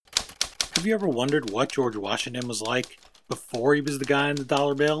Have you ever wondered what George Washington was like before he was the guy in the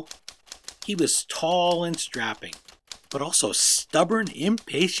dollar bill? He was tall and strapping, but also stubborn,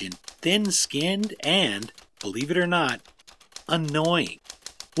 impatient, thin-skinned, and, believe it or not, annoying.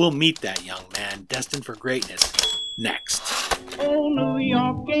 We'll meet that young man destined for greatness next. Oh, New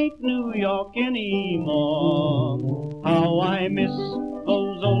York ain't New York anymore. How I miss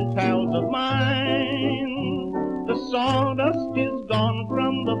those old pals of mine. The sawdust is gone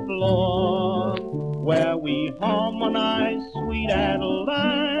from the floor where we harmonize, sweet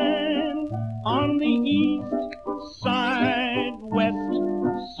Adeline. On the east side, west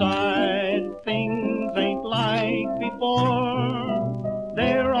side, things ain't like before.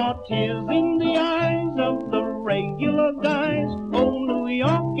 There are tears in the eyes of the regular guys. Oh, New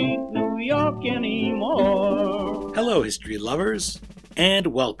York ain't New York anymore. Hello, history lovers, and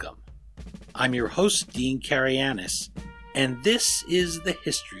welcome. I'm your host, Dean Karayanis, and this is the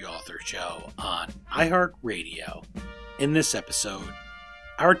History Author Show on iHeartRadio. In this episode,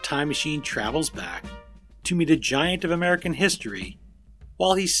 our time machine travels back to meet a giant of American history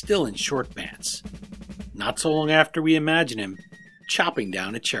while he's still in short pants, not so long after we imagine him chopping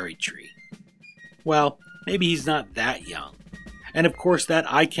down a cherry tree. Well, maybe he's not that young, and of course that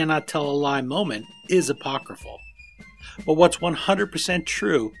I cannot tell a lie moment is apocryphal. But what's 100%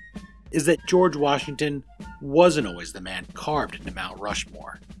 true is that George Washington wasn't always the man carved into Mount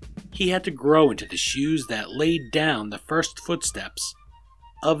Rushmore. He had to grow into the shoes that laid down the first footsteps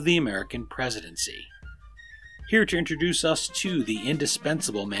of the American presidency. Here to introduce us to the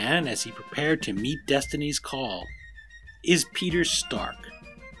indispensable man as he prepared to meet destiny's call is Peter Stark,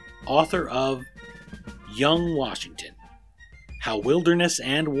 author of Young Washington: How Wilderness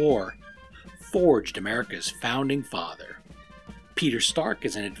and War Forged America's Founding Father. Peter Stark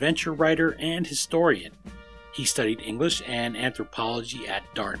is an adventure writer and historian. He studied English and anthropology at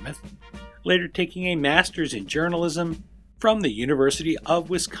Dartmouth, later taking a master's in journalism from the University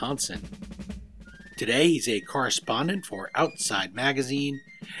of Wisconsin. Today he's a correspondent for Outside Magazine,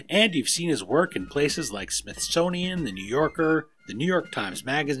 and you've seen his work in places like Smithsonian, The New Yorker, The New York Times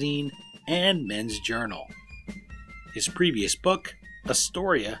Magazine, and Men's Journal. His previous book,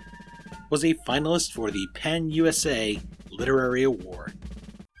 Astoria, was a finalist for the PEN USA Literary Award.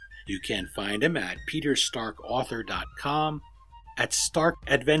 You can find him at peterstarkauthor.com, at Stark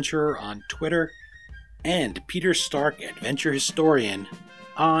Adventurer on Twitter, and Peter Stark Adventure Historian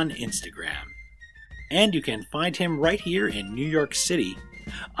on Instagram. And you can find him right here in New York City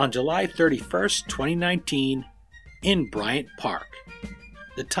on July 31st, 2019 in Bryant Park.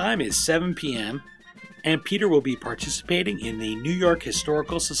 The time is 7 p.m. and Peter will be participating in the New York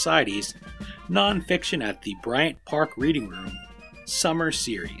Historical Society's Nonfiction at the Bryant Park Reading Room Summer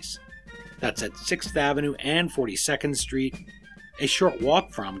Series. That's at 6th Avenue and 42nd Street, a short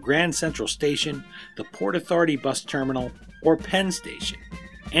walk from Grand Central Station, the Port Authority Bus Terminal, or Penn Station,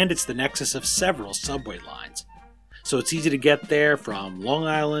 and it's the nexus of several subway lines, so it's easy to get there from Long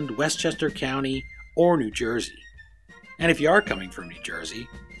Island, Westchester County, or New Jersey. And if you are coming from New Jersey,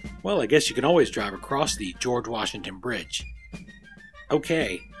 well, I guess you can always drive across the George Washington Bridge.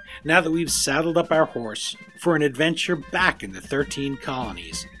 Okay, now that we've saddled up our horse for an adventure back in the 13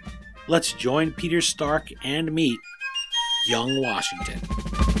 colonies, let's join Peter Stark and meet Young Washington.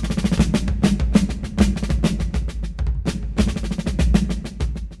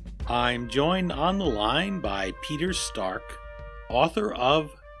 I'm joined on the line by Peter Stark, author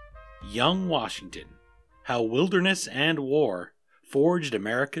of Young Washington: How Wilderness and War Forged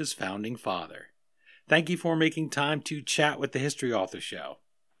America's Founding Father. Thank you for making time to chat with the History Author Show.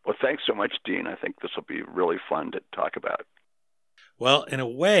 Well, thanks so much, Dean. I think this will be really fun to talk about. Well, in a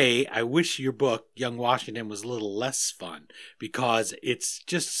way, I wish your book, Young Washington, was a little less fun because it's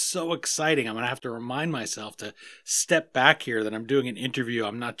just so exciting. I'm going to have to remind myself to step back here that I'm doing an interview.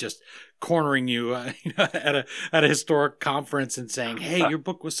 I'm not just cornering you, at a historic conference and saying, hey, your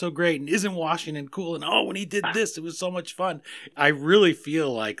book was so great, and isn't Washington cool? And oh, when he did this, it was so much fun. I really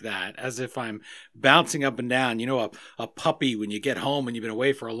feel like that, as if I'm bouncing up and down, a puppy when you get home and you've been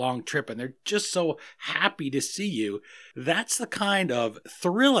away for a long trip and they're just so happy to see you. That's the kind of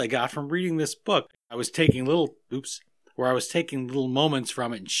thrill I got from reading this book. I was taking little moments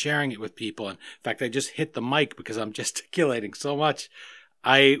from it and sharing it with people. In fact, I just hit the mic because I'm gesticulating so much.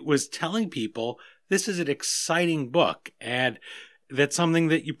 I was telling people this is an exciting book, and that's something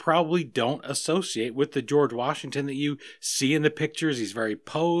that you probably don't associate with the George Washington that you see in the pictures. He's very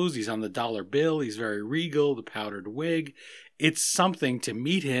posed, he's on the dollar bill, he's very regal, the powdered wig. It's something to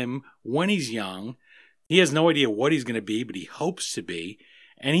meet him when he's young. He has no idea what he's going to be, but he hopes to be.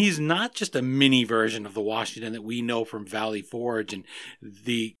 And he's not just a mini version of the Washington that we know from Valley Forge and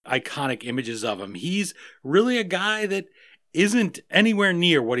the iconic images of him. He's really a guy that isn't anywhere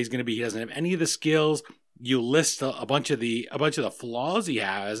near what he's going to be. He doesn't have any of the skills. You list a bunch of the flaws he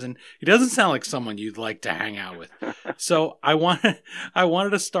has, and he doesn't sound like someone you'd like to hang out with. So I wanted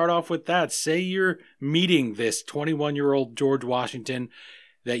to start off with that. Say you're meeting this 21-year-old George Washington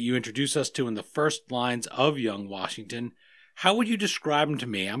that you introduce us to in the first lines of Young Washington. How would you describe him to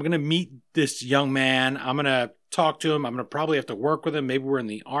me? I'm going to meet this young man. I'm going to talk to him. I'm going to probably have to work with him. Maybe we're in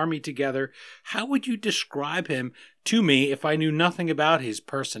the Army together. How would you describe him to me if I knew nothing about his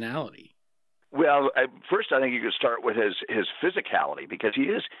personality? Well, first I think you could start with his physicality, because he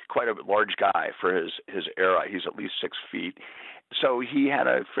is quite a large guy for his era. He's at least 6 feet. So he had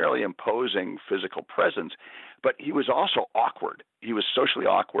a fairly imposing physical presence, but he was also awkward. He was socially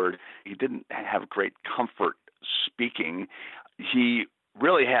awkward. He didn't have great comfort speaking. He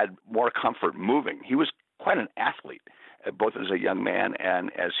really had more comfort moving. He was quite an athlete, both as a young man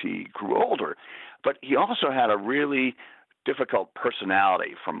and as he grew older. But he also had a really difficult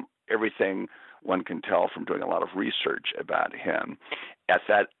personality, from everything one can tell from doing a lot of research about him at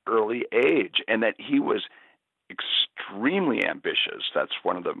that early age, and that he was extremely ambitious. That's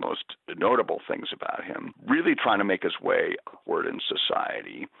one of the most notable things about him. Really trying to make his way upward in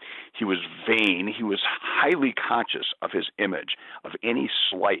society. He was vain. He was highly conscious of his image, of any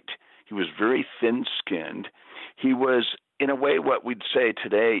slight. He was very thin-skinned. He was, in a way, what we'd say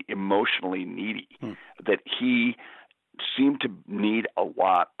today, emotionally needy, that he seemed to need a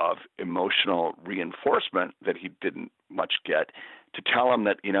lot of emotional reinforcement that he didn't much get, to tell him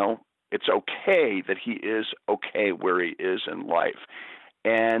that, it's okay that he is okay where he is in life.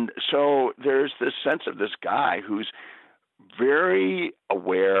 And so there's this sense of this guy who's very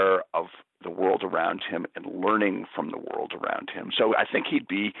aware of the world around him and learning from the world around him. So I think he'd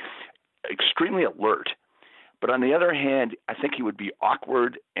be extremely alert. But on the other hand, I think he would be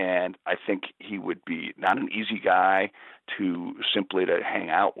awkward, and I think he would be not an easy guy to hang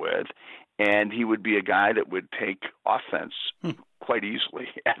out with. And he would be a guy that would take offense quite easily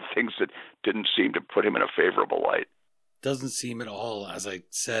at things that didn't seem to put him in a favorable light. Doesn't seem at all, as I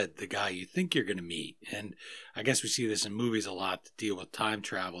said, the guy you think you're going to meet. And I guess we see this in movies a lot to deal with time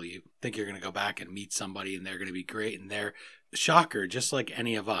travel. You think you're going to go back and meet somebody and they're going to be great, and they're shocker, just like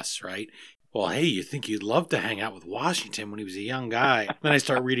any of us, right? Well, hey, you think you'd love to hang out with Washington when he was a young guy. Then I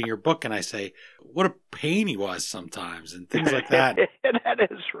start reading your book and I say, what a pain he was sometimes, and things like that.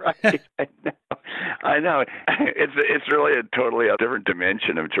 That is right. I know. It's really a totally different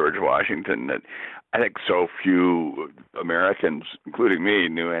dimension of George Washington that I think so few Americans, including me,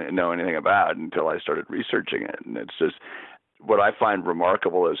 know anything about until I started researching it. And it's just, what I find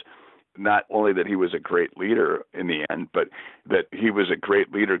remarkable is not only that he was a great leader in the end, but that he was a great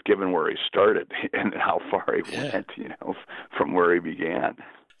leader given where he started and how far he went, from where he began.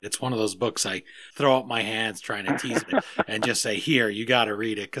 It's one of those books I throw up my hands trying to tease it and just say, here, you got to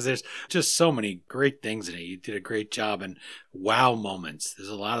read it, because there's just so many great things in it. You did a great job, and wow moments. There's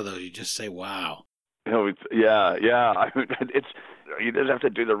a lot of those you just say, wow. Yeah. I mean, you just have to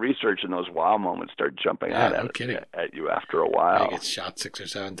do the research, and those wow moments start jumping out at you after a while. He gets shot 6 or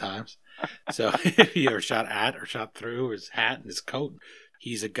 7 times. So you're shot at or shot through his hat and his coat.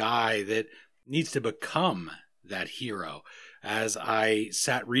 He's a guy that needs to become that hero. As I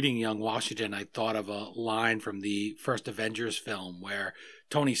sat reading Young Washington, I thought of a line from the first Avengers film where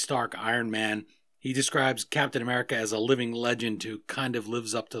Tony Stark, Iron Man, he describes Captain America as a living legend who kind of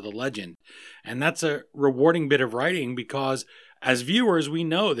lives up to the legend. And that's a rewarding bit of writing, because as viewers, we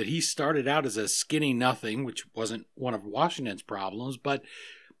know that he started out as a skinny nothing, which wasn't one of Washington's problems, but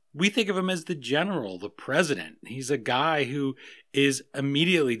we think of him as the general, the president. He's a guy who is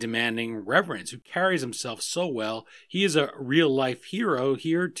immediately demanding reverence, who carries himself so well. He is a real-life hero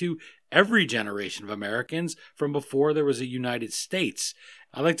here to every generation of Americans from before there was a United States.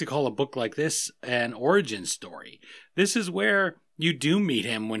 I like to call a book like this an origin story. This is where you do meet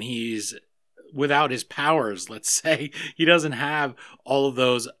him when he's without his powers, let's say. He doesn't have all of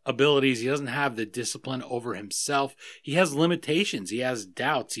those abilities. He doesn't have the discipline over himself. He has limitations. He has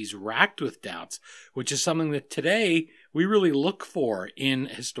doubts. He's racked with doubts, which is something that today we really look for in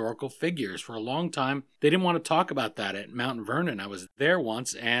historical figures. For a long time, they didn't want to talk about that at Mount Vernon. I was there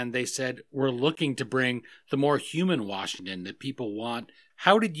once, and they said, we're looking to bring the more human Washington that people want.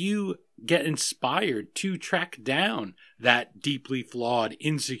 How did you get inspired to track down that deeply flawed,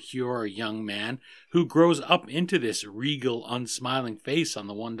 insecure young man who grows up into this regal, unsmiling face on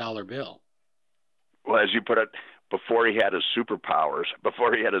the $1 bill? Well, as you put it, before he had his superpowers,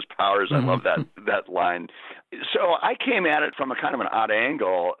 before he had his powers. I love that line. So I came at it from a kind of an odd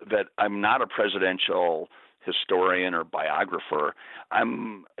angle, that I'm not a presidential historian or biographer.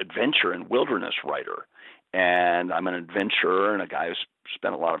 I'm adventure and wilderness writer. And I'm an adventurer and a guy who's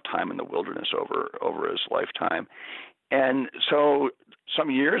spent a lot of time in the wilderness over his lifetime. And so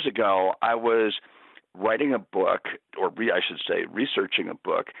some years ago, I was writing a book, or I should say researching a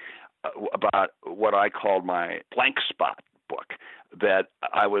book, about what I called my blank spot book, that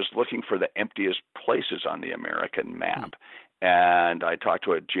I was looking for the emptiest places on the American map. And I talked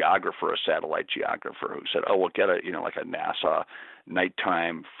to a geographer, a satellite geographer, who said, "Oh, we'll get a NASA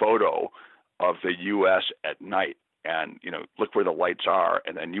nighttime photo of the U.S. at night, and look where the lights are,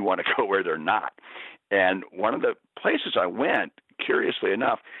 and then you want to go where they're not." And one of the places I went, curiously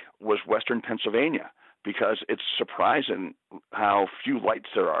enough, was Western Pennsylvania, because it's surprising how few lights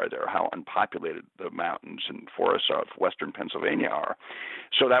there are there, how unpopulated the mountains and forests of Western Pennsylvania are.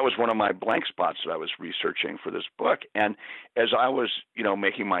 So that was one of my blank spots that I was researching for this book. And as I was,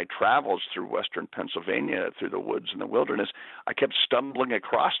 making my travels through Western Pennsylvania, through the woods and the wilderness, I kept stumbling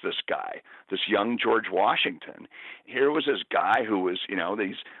across this guy, this young George Washington. Here was this guy who was,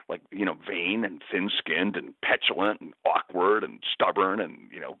 vain and thin-skinned and petulant and awkward and stubborn and,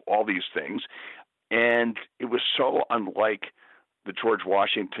 all these things. And it was so unlike the George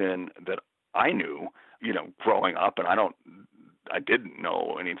Washington that I knew, growing up. And I didn't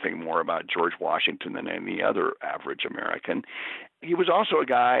know anything more about George Washington than any other average American. He was also a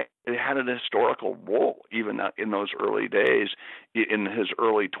guy that had an historical role, even in those early days, in his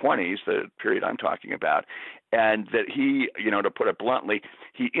early 20s, the period I'm talking about. And that he, to put it bluntly,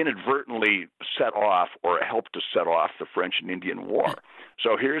 he inadvertently set off, or helped to set off, the French and Indian War.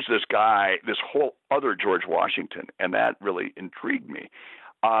 So here's this guy, this whole other George Washington, and that really intrigued me.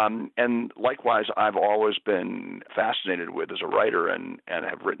 And likewise, I've always been fascinated with, as a writer, and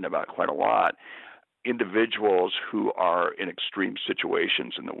have written about quite a lot, individuals who are in extreme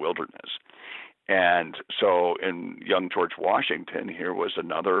situations in the wilderness. And so in young George Washington, here was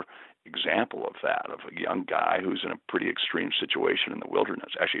another example of that, of a young guy who's in a pretty extreme situation in the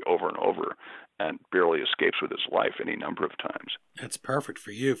wilderness, actually over and over, and barely escapes with his life any number of times. That's perfect for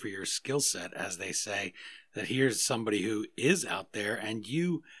you, for your skill set, as they say, that here's somebody who is out there, and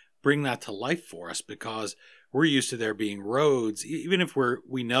you bring that to life for us, because we're used to there being roads, even if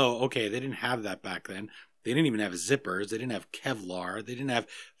we know, okay, they didn't have that back then. They didn't even have zippers. They didn't have Kevlar. They didn't have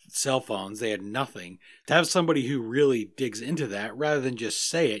cell phones. They had nothing. To have somebody who really digs into that, rather than just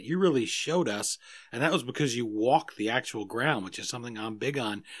say it, you really showed us, and that was because you walked the actual ground, which is something I'm big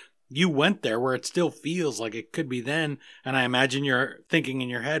on. You went there where it still feels like it could be then, and I imagine you're thinking in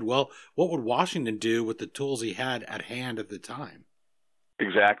your head, well, what would Washington do with the tools he had at hand at the time?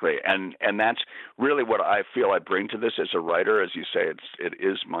 Exactly, and that's really what I feel I bring to this as a writer. As you say, it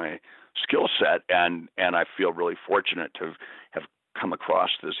is my skill set, and I feel really fortunate to have come across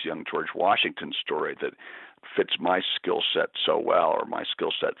this young George Washington story that fits my skill set so well, or my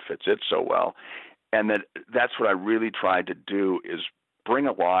skill set fits it so well, and that's what I really tried to do, is bring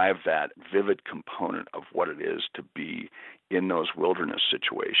alive that vivid component of what it is to be in those wilderness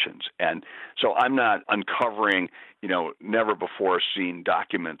situations. And so I'm not uncovering, never before seen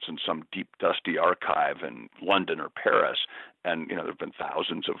documents in some deep, dusty archive in London or Paris. And, there have been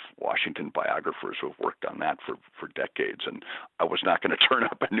thousands of Washington biographers who have worked on that for decades. And I was not going to turn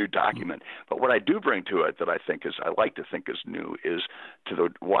up a new document. But what I do bring to it that I like to think is new, is to the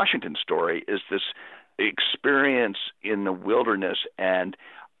Washington story, is this experience in the wilderness, and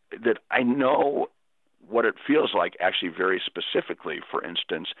that I know what it feels like, actually very specifically, for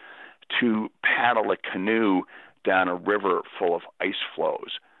instance, to paddle a canoe down a river full of ice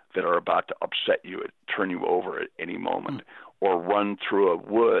flows that are about to upset you, turn you over at any moment, or run through a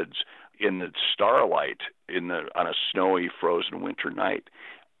woods in the starlight on a snowy, frozen winter night.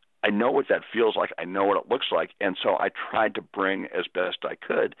 I know what that feels like. I know what it looks like. And so I tried to bring as best I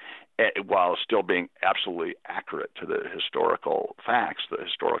could, while still being absolutely accurate to the historical facts, the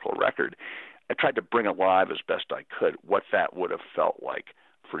historical record. I tried to bring alive as best I could what that would have felt like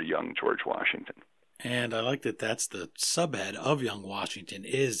for young George Washington. And I like that that's the subhead of Young Washington,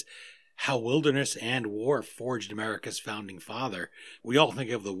 is how wilderness and war forged America's founding father. We all think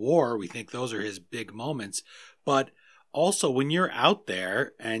of the war. We think those are his big moments. But also, when you're out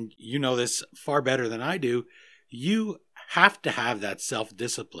there, and you know this far better than I do, you have to have that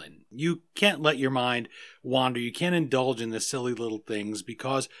self-discipline. You can't let your mind wander. You can't indulge in the silly little things,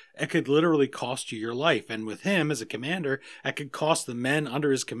 because it could literally cost you your life. And with him as a commander, it could cost the men under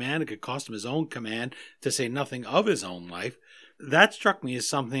his command. It could cost him his own command, to say nothing of his own life. That struck me as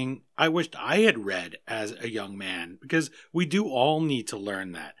something I wished I had read as a young man, because we do all need to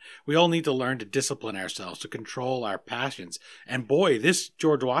learn that. We all need to learn to discipline ourselves, to control our passions. And boy, this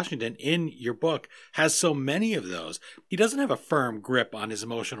George Washington in your book has so many of those. He doesn't have a firm grip on his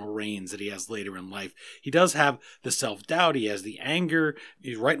emotional reins that he has later in life. He does have the self-doubt. He has the anger.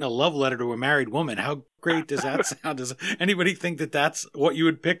 He's writing a love letter to a married woman. How great does that sound? Does anybody think that that's what you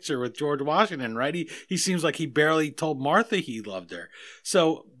would picture with George Washington, right? He seems like he barely told Martha he loved her.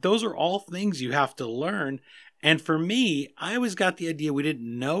 So those are all things you have to learn. And for me, I always got the idea we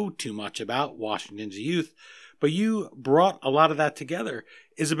didn't know too much about Washington's youth, but you brought a lot of that together.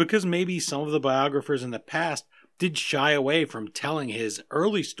 Is it because maybe some of the biographers in the past did shy away from telling his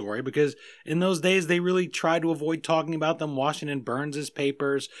early story, because in those days they really tried to avoid talking about them? Washington burns his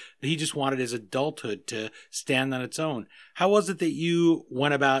papers. He just wanted his adulthood to stand on its own. How was it that you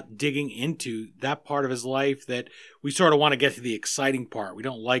went about digging into that part of his life that we sort of want to get to the exciting part? We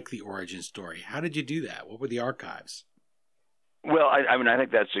don't like the origin story. How did you do that? What were the archives? Well, I mean, I think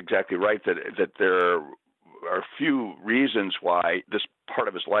that's exactly right, that there are few reasons why this part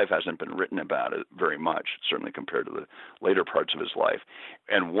of his life hasn't been written about it very much, certainly compared to the later parts of his life.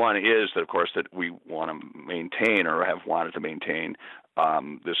 And one is that, of course, that we want to maintain, or have wanted to maintain,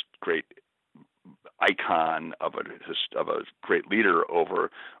 this great icon of a great leader over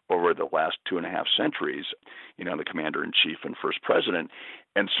the last 2.5 centuries, the commander-in-chief and first president.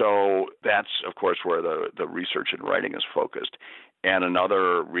 And so that's, of course, where the research and writing is focused. And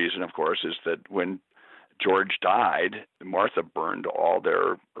another reason, of course, is that when George died, Martha burned all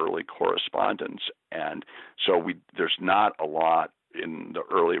their early correspondence. And so there's not a lot in the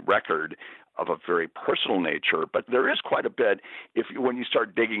early record of a very personal nature, but there is quite a bit when you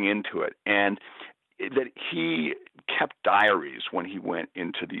start digging into it. And that he kept diaries when he went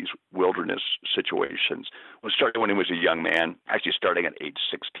into these wilderness situations. Starting when he was a young man, actually starting at age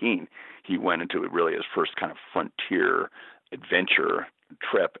 16, he went into really his first kind of frontier adventure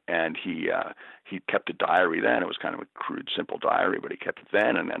trip, and he kept a diary then. It was kind of a crude, simple diary, but he kept it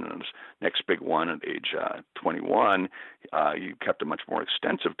then. And then in his next big one at age 21, he kept a much more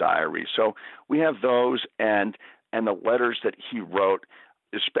extensive diary. So we have those, and the letters that he wrote,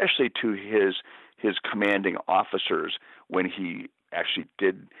 especially to his commanding officers when he actually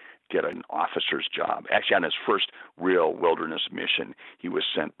did get an officer's job. Actually, on his first real wilderness mission, he was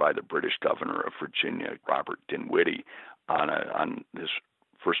sent by the British governor of Virginia, Robert Dinwiddie, on his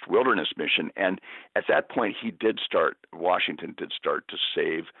first wilderness mission. And at that point, Washington did start to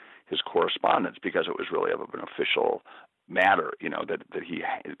save his correspondence, because it was really of an official matter, that he,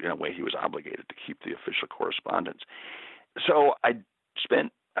 in a way, he was obligated to keep the official correspondence. So I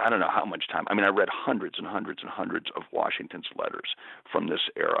spent, I don't know how much time. I mean, I read hundreds and hundreds and hundreds of Washington's letters from this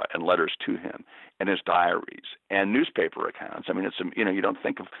era, and letters to him, and his diaries, and newspaper accounts. I mean, you don't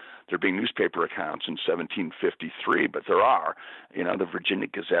think of there being newspaper accounts in 1753, but there are. The Virginia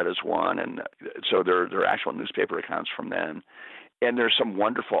Gazette is one, and so there are actual newspaper accounts from then. And there's some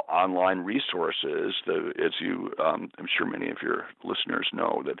wonderful online resources. I'm sure many of your listeners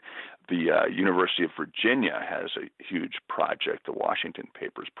know, that the University of Virginia has a huge project, the Washington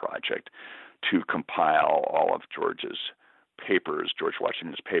Papers Project, to compile all of George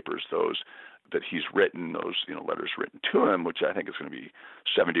Washington's papers, those that he's written, those letters written to him, which I think is going to be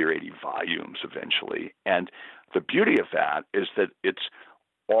 70 or 80 volumes eventually. And the beauty of that is that it's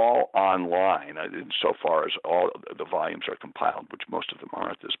all online, so far as all the volumes are compiled, which most of them are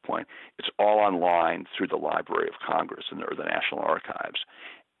at this point. It's all online through the Library of Congress or the National Archives.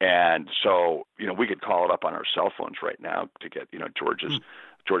 And so, we could call it up on our cell phones right now to get,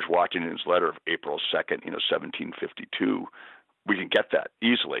 George Washington's letter of April 2nd, 1752. We can get that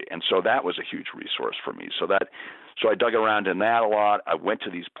easily. And so that was a huge resource for me. So I dug around in that a lot. I went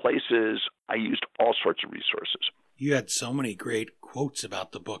to these places. I used all sorts of resources. You had so many great quotes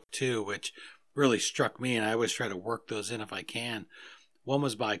about the book, too, which really struck me, and I always try to work those in if I can. One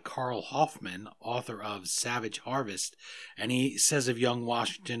was by Carl Hoffman, author of Savage Harvest, and he says of young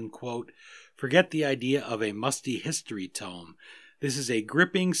Washington, quote, "Forget the idea of a musty history tome. This is a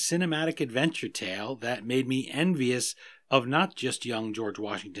gripping cinematic adventure tale that made me envious of not just young George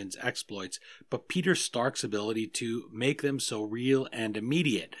Washington's exploits, but Peter Stark's ability to make them so real and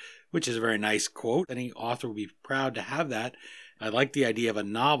immediate," which is a very nice quote. Any author would be proud to have that. I like the idea of a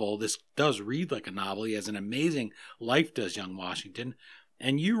novel. This does read like a novel. He has an amazing life, does young Washington.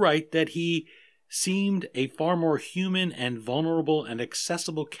 And you write that he seemed a far more human and vulnerable and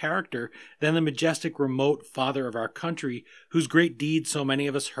accessible character than the majestic, remote father of our country, whose great deeds so many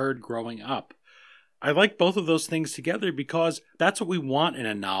of us heard growing up. I like both of those things together because that's what we want in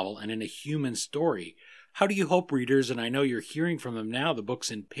a novel and in a human story. how do you hope readers, and I know you're hearing from them now, the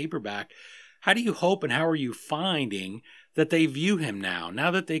book's in paperback, how do you hope and how are you finding that they view him now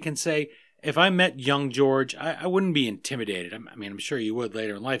that they can say, if I met young George, I wouldn't be intimidated. I mean, I'm sure you would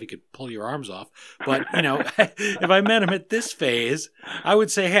later in life. He could pull your arms off. But, if I met him at this phase, I would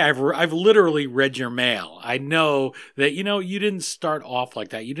say, hey, I've literally read your mail. I know that, you didn't start off like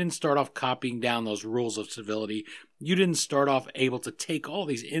that. You didn't start off copying down those rules of civility. You didn't start off able to take all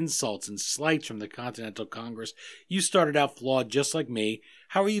these insults and slights from the Continental Congress. You started out flawed just like me.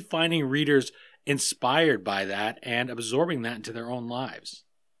 How are you finding readers inspired by that and absorbing that into their own lives?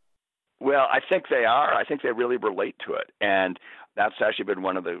 Well, I think they are. I think they really relate to it. And that's actually been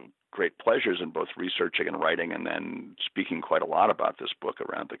one of the great pleasures in both researching and writing and then speaking quite a lot about this book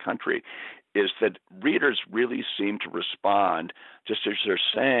around the country, is that readers really seem to respond just as they're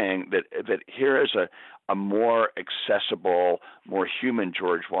saying that here is a more accessible, more human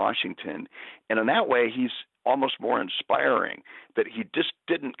George Washington. And in that way, he's almost more inspiring, that he just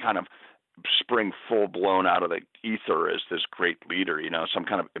didn't kind of spring full blown out of the ether as this great leader, some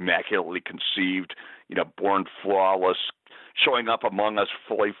kind of immaculately conceived, born flawless, showing up among us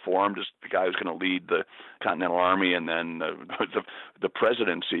fully formed as the guy who's going to lead the Continental Army and then the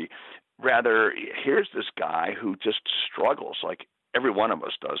presidency. Rather, here's this guy who just struggles like every one of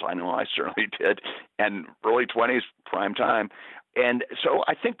us does. I know I certainly did. And early 20s, prime time. And so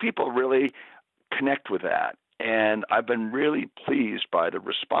I think people really connect with that. And I've been really pleased by the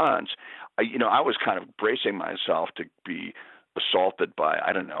response. I was kind of bracing myself to be assaulted by,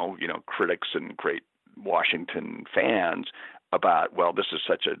 critics and great Washington fans about, well, this is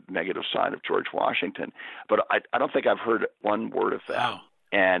such a negative side of George Washington. But I don't think I've heard one word of that. Wow.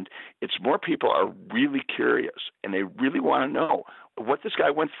 And it's more people are really curious and they really want to know what this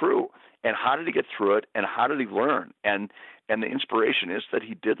guy went through and how did he get through it and how did he learn? And the inspiration is that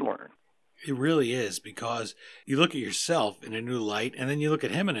he did learn. It really is, because you look at yourself in a new light and then you look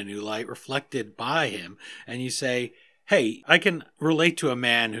at him in a new light reflected by him and you say, hey, I can relate to a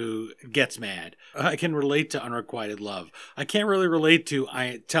man who gets mad. I can relate to unrequited love. I can't really relate to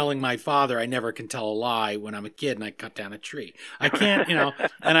telling my father I never can tell a lie when I'm a kid and I cut down a tree. I can't,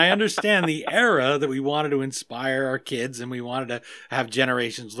 and I understand the era that we wanted to inspire our kids and we wanted to have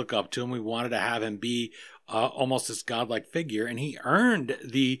generations look up to him. We wanted to have him be almost this godlike figure, and he earned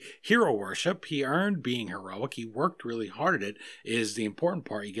the hero worship. He earned being heroic. He worked really hard at it, is the important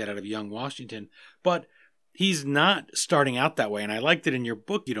part you get out of young Washington. But he's not starting out that way, and I liked it in your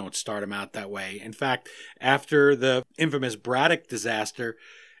book. You don't start him out that way. In fact, after the infamous Braddock disaster,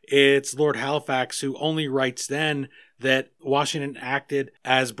 it's Lord Halifax who only writes then that Washington acted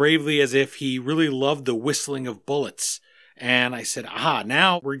as bravely as if he really loved the whistling of bullets. And I said,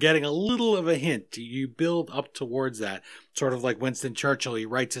 now we're getting a little of a hint. You build up towards that. Sort of like Winston Churchill, he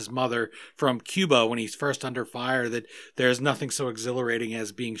writes his mother from Cuba when he's first under fire that there's nothing so exhilarating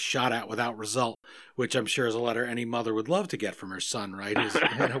as being shot at without result, which I'm sure is a letter any mother would love to get from her son, right? Who's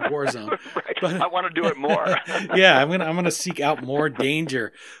in a war zone. Right. But I want to do it more. Yeah, I'm gonna seek out more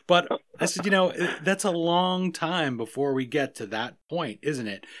danger. But I said, that's a long time before we get to that point, isn't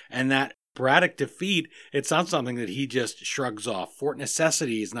it? And that Braddock defeat, it's not something that he just shrugs off. Fort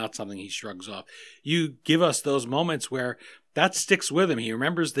Necessity is not something he shrugs off. You give us those moments where that sticks with him. He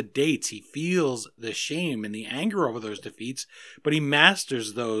remembers the dates. He feels the shame and the anger over those defeats, but he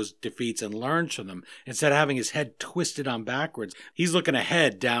masters those defeats and learns from them. Instead of having his head twisted on backwards, he's looking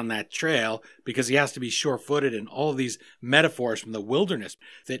ahead down that trail because he has to be sure-footed and all of these metaphors from the wilderness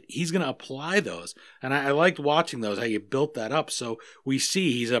that he's going to apply those. And I liked watching those, how you built that up. So we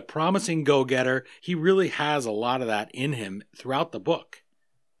see he's a promising go-getter. He really has a lot of that in him throughout the book.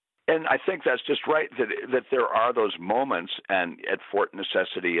 And I think that's just right, that there are those moments and at Fort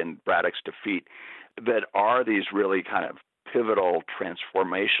Necessity and Braddock's defeat that are these really kind of pivotal,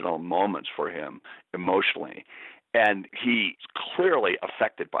 transformational moments for him emotionally. And he's clearly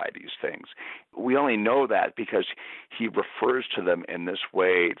affected by these things. We only know that because he refers to them in this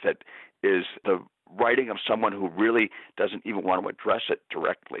way that is the writing of someone who really doesn't even want to address it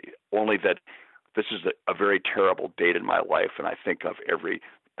directly, only that this is a very terrible date in my life, and I think of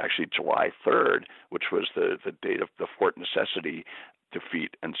actually July 3rd, which was the date of the Fort Necessity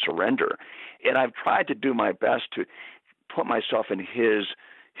defeat and surrender. And I've tried to do my best to put myself in his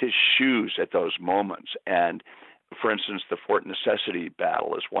shoes at those moments. And for instance, the Fort Necessity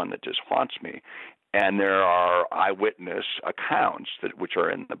battle is one that just haunts me. And there are eyewitness accounts which are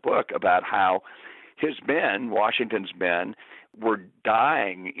in the book about how his men, Washington's men, were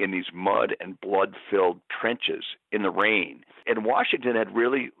dying in these mud and blood-filled trenches in the rain. And Washington had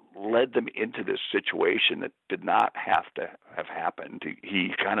really led them into this situation that did not have to have happened.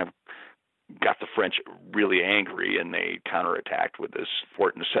 He kind of got the French really angry, and they counterattacked with this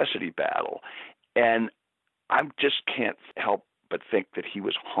Fort Necessity battle. And I just can't help but think that he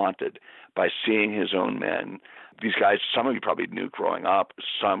was haunted by seeing his own men. These guys, some of you probably knew growing up,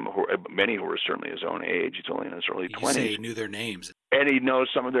 many who were certainly his own age. He's only in his early 20s. Say he knew their names. And he knows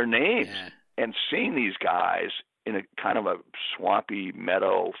some of their names. Yeah. And seeing these guys in a kind of a swampy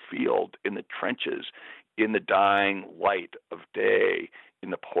meadow field in the trenches, in the dying light of day, in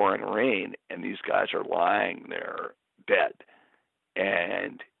the pouring rain, and these guys are lying there dead.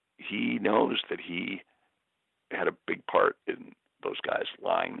 And he knows that he had a big part in those guys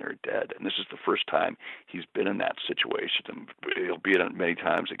lying there dead. And this is the first time he's been in that situation. And he'll be in it many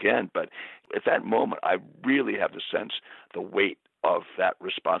times again. But at that moment, I really have the sense the weight of that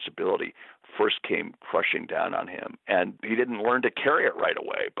responsibility first came crushing down on him. And he didn't learn to carry it right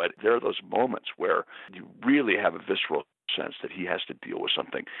away. But there are those moments where you really have a visceral sense that he has to deal with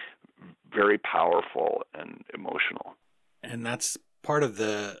something very powerful and emotional. And that's part of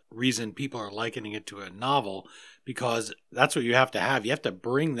the reason people are likening it to a novel, because that's what you have to have. You have to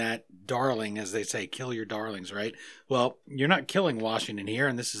bring that darling, as they say, kill your darlings, right? Well, you're not killing Washington here,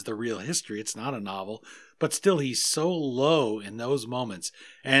 and this is the real history. It's not a novel, but still he's so low in those moments.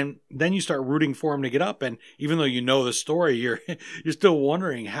 And then you start rooting for him to get up, and even though you know the story, you're still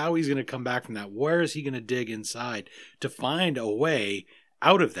wondering how he's going to come back from that. Where is he going to dig inside to find a way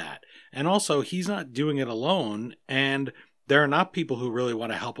out of that? And also, he's not doing it alone, and there are not people who really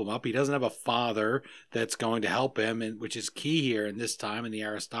want to help him up. He doesn't have a father that's going to help him, and which is key here in this time in the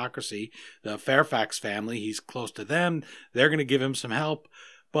aristocracy. The Fairfax family, he's close to them. They're going to give him some help,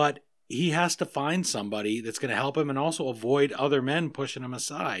 but he has to find somebody that's going to help him and also avoid other men pushing him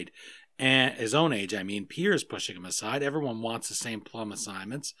aside. And his own age, peers pushing him aside. Everyone wants the same plum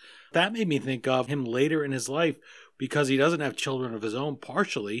assignments. That made me think of him later in his life, because he doesn't have children of his own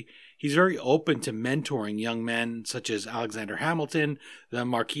partially. He's very open to mentoring young men such as Alexander Hamilton, the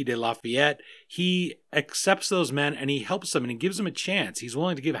Marquis de Lafayette. He accepts those men and he helps them and he gives them a chance. He's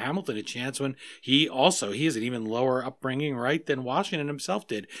willing to give Hamilton a chance when he has an even lower upbringing, right, than Washington himself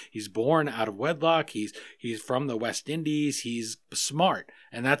did. He's born out of wedlock. He's from the West Indies. He's smart,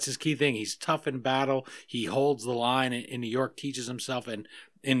 and that's his key thing. He's tough in battle. He holds the line in New York, teaches himself, and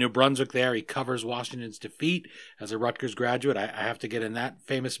in New Brunswick there, he covers Washington's defeat as a Rutgers graduate. I have to get in that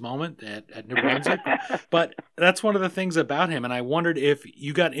famous moment at New Brunswick. But that's one of the things about him. And I wondered if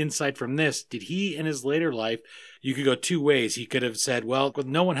you got insight from this. Did he, in his later life, you could go two ways. He could have said, well,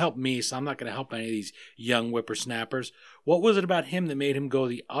 no one helped me, so I'm not going to help any of these young whippersnappers. What was it about him that made him go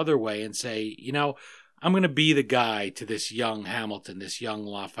the other way and say, I'm going to be the guy to this young Hamilton, this young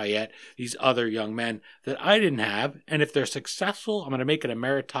Lafayette, these other young men that I didn't have. And if they're successful, I'm going to make it a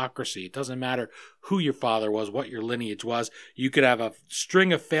meritocracy. It doesn't matter who your father was, what your lineage was. You could have a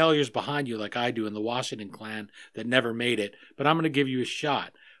string of failures behind you like I do in the Washington clan that never made it, but I'm going to give you a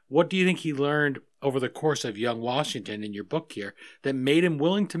shot. What do you think he learned over the course of young Washington in your book here that made him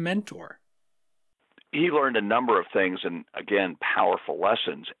willing to mentor? He learned a number of things and, again, powerful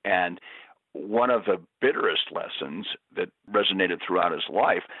lessons. And one of the bitterest lessons that resonated throughout his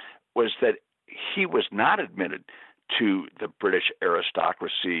life was that he was not admitted to the British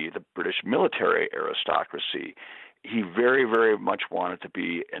aristocracy, the British military aristocracy. He very, very much wanted to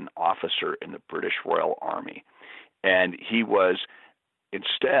be an officer in the British Royal Army. And he was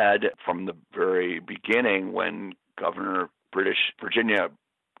instead, from the very beginning, when British Virginia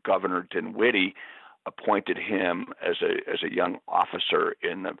Governor Dinwiddie appointed him as a young officer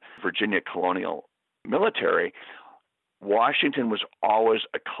in the Virginia colonial military, Washington was always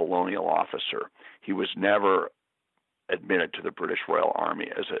a colonial officer. He was never admitted to the British Royal Army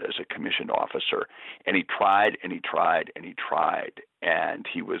as a commissioned officer. And he tried and he tried and he tried, and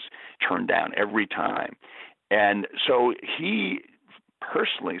he was turned down every time. And so he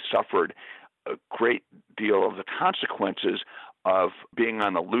personally suffered a great deal of the consequences of being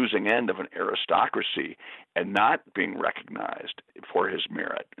on the losing end of an aristocracy and not being recognized for his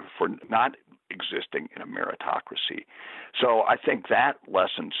merit, for not existing in a meritocracy. So I think that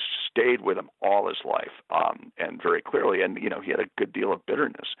lesson stayed with him all his life, and very clearly. And, he had a good deal of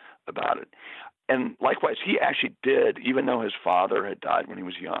bitterness about it. And likewise, he actually did, even though his father had died when he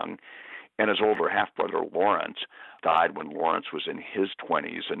was young, and his older half-brother Lawrence died when Lawrence was in his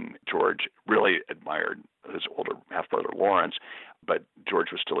 20s, and George really admired his older half-brother Lawrence, but George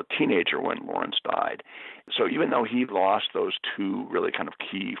was still a teenager when Lawrence died. So even though he lost those two really kind of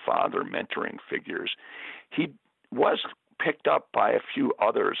key father mentoring figures, he was picked up by a few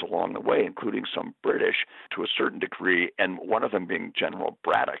others along the way, including some British to a certain degree, and one of them being General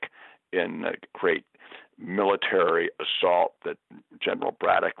Braddock in the great military assault that General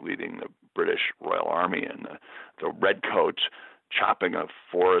Braddock, leading the British Royal Army, and the Redcoats chopping a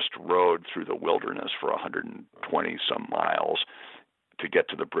forest road through the wilderness for 120 some miles to get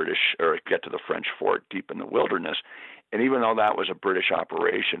to the French fort deep in the wilderness. And even though that was a British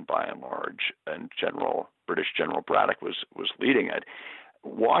operation by and large, and British General Braddock was leading it,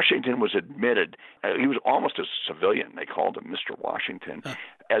 Washington was admitted, he was almost a civilian, they called him Mr. Washington,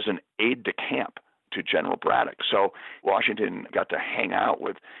 as an aide-de-camp to General Braddock. So Washington got to hang out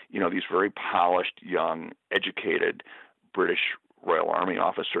with, these very polished, young, educated British Royal Army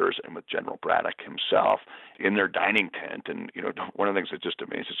officers and with General Braddock himself in their dining tent. And, one of the things that just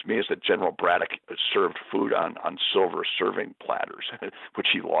amazes me is that General Braddock served food on silver serving platters, which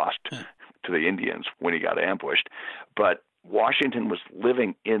he lost to the Indians when he got ambushed. But Washington was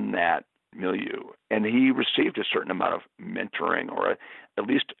living in that milieu, and he received a certain amount of mentoring, or at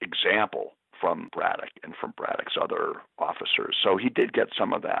least example, from Braddock and from Braddock's other officers. So he did get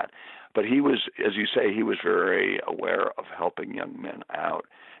some of that. But he was, as you say, he was very aware of helping young men out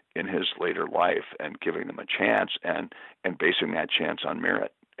in his later life and giving them a chance and basing that chance on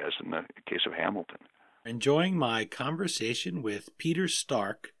merit, as in the case of Hamilton. Enjoying my conversation with Peter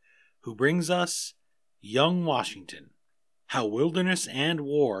Stark, who brings us Young Washington, How Wilderness and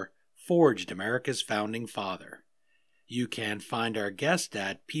War Forged America's Founding Father. You can find our guest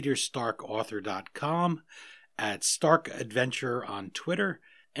at peterstarkauthor.com, at Stark Adventure on Twitter,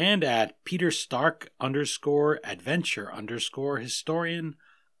 and at peterstark_adventure_historian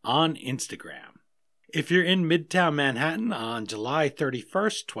on Instagram. If you're in Midtown Manhattan on July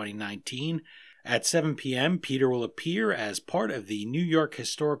 31st, 2019, at 7 p.m., Peter will appear as part of the New York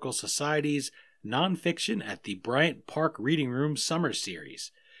Historical Society's Nonfiction at the Bryant Park Reading Room Summer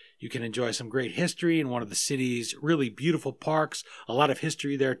Series. You can enjoy some great history in one of the city's really beautiful parks. A lot of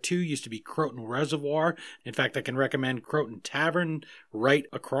history there, too. Used to be Croton Reservoir. In fact, I can recommend Croton Tavern right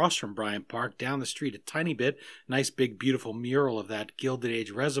across from Bryant Park, down the street a tiny bit. Nice, big, beautiful mural of that Gilded Age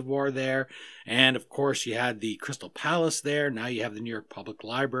reservoir there. And, of course, you had the Crystal Palace there. Now you have the New York Public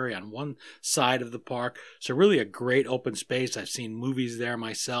Library on one side of the park. So really a great open space. I've seen movies there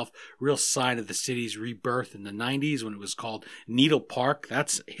myself. Real sign of the city's rebirth in the 90s when it was called Needle Park.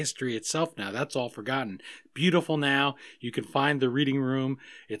 That's history itself now. That's all forgotten. Beautiful now. You can find the reading room.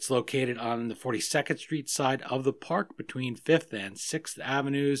 It's located on the 42nd Street side of the park between 5th and 6th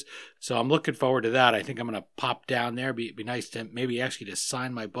Avenues. So I'm looking forward to that. I think I'm going to pop down there. It'd be nice to maybe ask you to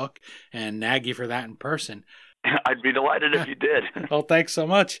sign my book and nag you for that in person. I'd be delighted if you did. Well, thanks so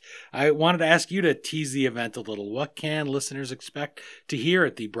much. I wanted to ask you to tease the event a little. What can listeners expect to hear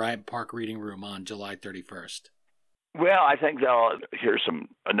at the Bryant Park Reading Room on July 31st? Well, I think they'll hear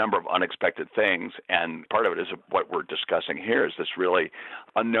a number of unexpected things, and part of it is what we're discussing here is this really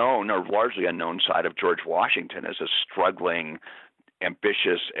unknown or largely unknown side of George Washington as a struggling,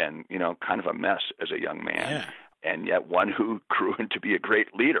 ambitious, and, kind of a mess as a young man. Yeah. And yet one who grew into be a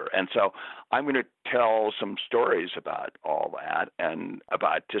great leader. And so I'm going to tell some stories about all that and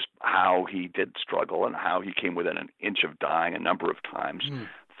about just how he did struggle and how he came within an inch of dying a number of times.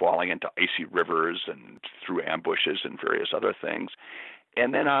 Falling into icy rivers and through ambushes and various other things.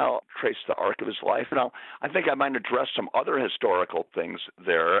 And then I'll trace the arc of his life. And I think I might address some other historical things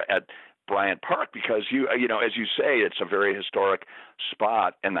there at Bryant Park because, as you say, it's a very historic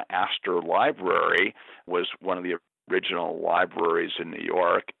spot. And the Astor Library was one of the original libraries in New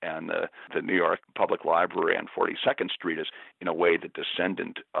York, and the New York Public Library on 42nd Street is, in a way, the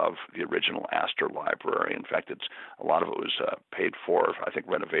descendant of the original Astor Library. In fact, a lot of it was paid for, I think,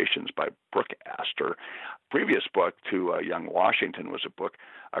 renovations by Brooke Astor. Previous book to Young Washington was a book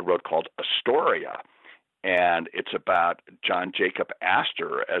I wrote called Astoria, and it's about John Jacob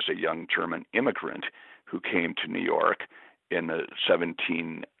Astor as a young German immigrant who came to New York in the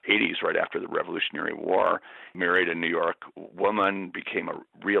 1780s, right after the Revolutionary War, married a New York woman, became a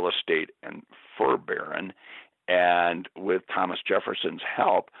real estate and fur baron, and with Thomas Jefferson's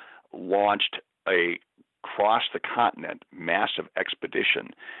help, launched a cross-the-continent massive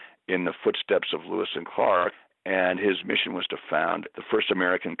expedition in the footsteps of Lewis and Clark, and his mission was to found the first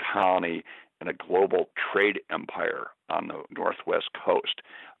American colony in a global trade empire on the Northwest coast,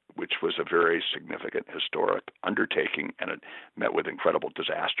 which was a very significant historic undertaking, and it met with incredible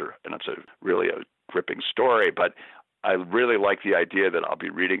disaster. And it's really a gripping story, but I really like the idea that I'll be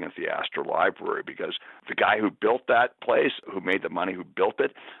reading at the Astor Library because the guy who built that place, who made the money, who built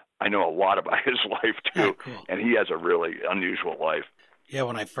it, I know a lot about his life too, Cool. And he has a really unusual life. Yeah,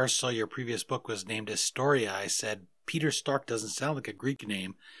 when I first saw your previous book was named Astoria, I said, Peter Stark doesn't sound like a Greek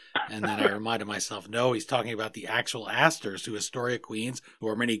name. And then I reminded myself, no, he's talking about the actual Astors to Astoria, Queens,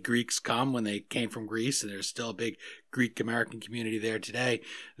 where many Greeks come when they came from Greece, and there's still a big Greek-American community there today.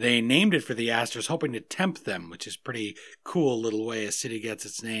 They named it for the Astors, hoping to tempt them, which is pretty cool little way a city gets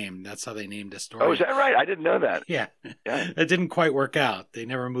its name. That's how they named Astoria. Oh, is that right? I didn't know that. Yeah. It didn't quite work out. They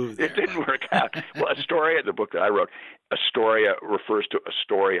never moved there. It didn't work out. Well, Astoria, the book that I wrote, Astoria refers to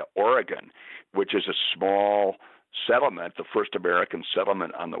Astoria, Oregon, which is a small settlement, the first American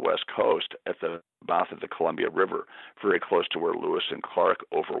settlement on the West Coast at the mouth of the Columbia River, very close to where Lewis and Clark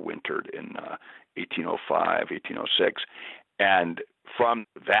overwintered in 1805, 1806. And from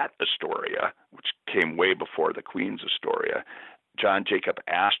that Astoria, which came way before the Queen's Astoria, John Jacob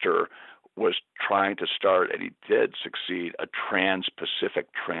Astor was trying to start, and he did succeed, a trans-Pacific,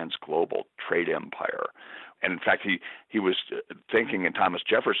 trans-global trade empire. And in fact, he was thinking, and Thomas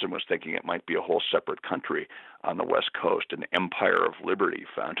Jefferson was thinking, it might be a whole separate country on the West Coast, an empire of liberty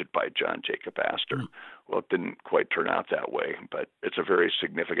founded by John Jacob Astor. Mm. Well, it didn't quite turn out that way, but it's a very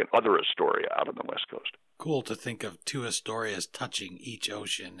significant other Astoria out on the West Coast. Cool to think of two Astorias touching each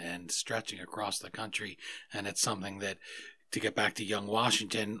ocean and stretching across the country, and it's something that, to get back to young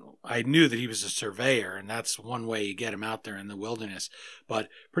Washington, I knew that he was a surveyor, and that's one way you get him out there in the wilderness. But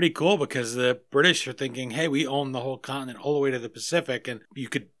pretty cool, because the British are thinking, hey, we own the whole continent all the way to the Pacific. And you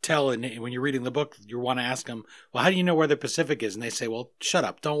could tell when you're reading the book, you want to ask them, well, how do you know where the Pacific is? And they say, well, shut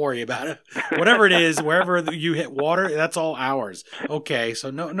up. Don't worry about it. Whatever it is, wherever you hit water, that's all ours. Okay,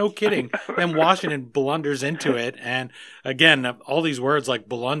 so no kidding. Then Washington blunders into it. And again, all these words like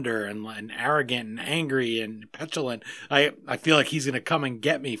blunder and arrogant and angry and petulant, I feel like he's going to come and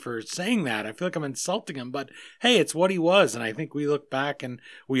get me for saying that. I feel like I'm insulting him, but hey, it's what he was. And I think we look back and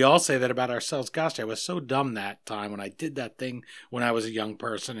we all say that about ourselves. Gosh, I was so dumb that time when I did that thing when I was a young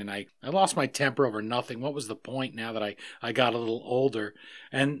person, and I lost my temper over nothing. What was the point now that I got a little older?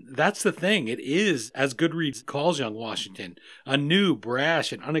 And that's the thing. It is, as Goodreads calls young Washington, a new,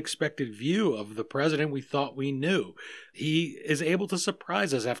 brash, and unexpected view of the president we thought we knew. He is able to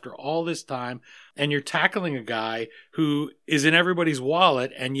surprise us after all this time, and you're tackling a guy who is in everybody's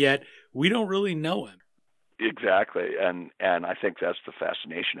wallet, and yet we don't really know him. Exactly, and I think that's the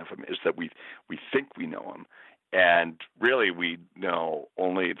fascination of him, is that we think we know him, and really we know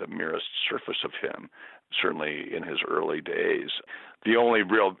only the merest surface of him, certainly in his early days. The only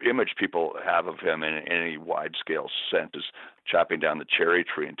real image people have of him in any wide-scale sense is chopping down the cherry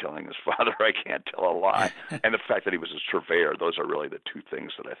tree and telling his father, I can't tell a lie. And the fact that he was a surveyor, those are really the two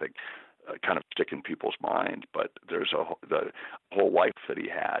things that I think kind of stick in people's mind. But there's the whole life that he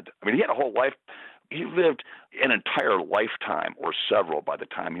had. I mean, he had a whole life. He lived an entire lifetime or several by the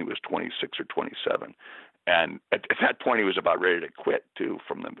time he was 26 or 27. And at that point, he was about ready to quit, too,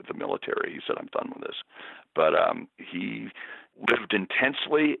 from the military. He said, I'm done with this. But he lived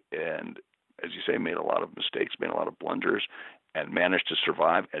intensely and, as you say, made a lot of mistakes, made a lot of blunders, and managed to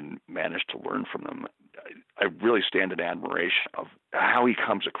survive and managed to learn from them. I really stand in admiration of how he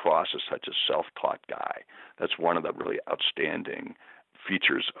comes across as such a self-taught guy. That's one of the really outstanding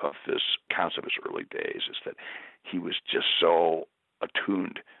features of this accounts of his early days, is that he was just so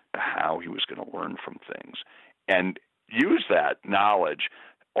attuned to how he was going to learn from things and use that knowledge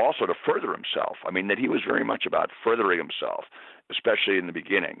also to further himself. I mean, that he was very much about furthering himself, especially in the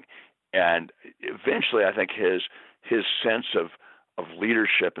beginning. And eventually, I think his sense of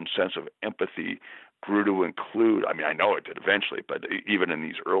leadership and sense of empathy grew to include, I mean, I know it did eventually, but even in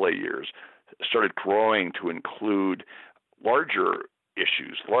these early years, started growing to include larger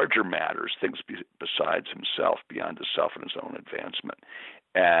issues, larger matters, things besides himself, beyond himself and his own advancement.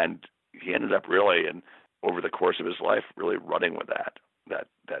 And he ended up really, and over the course of his life, really running with that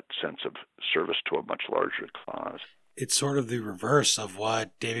sense of service to a much larger cause. It's sort of the reverse of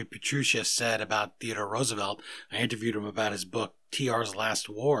what David Pietrusza said about Theodore Roosevelt. I interviewed him about his book, TR's Last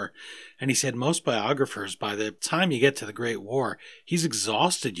War, and he said most biographers, by the time you get to the Great War, he's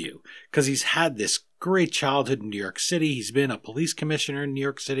exhausted you because he's had this great childhood in New York City. He's been a police commissioner in New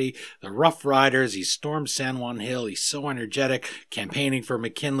York City, the Rough Riders. He stormed San Juan Hill. He's so energetic, campaigning for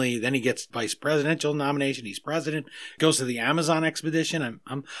McKinley. Then he gets vice presidential nomination. He's president. Goes to the Amazon expedition.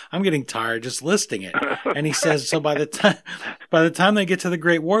 I'm getting tired just listing it. And he says, so by the time they get to the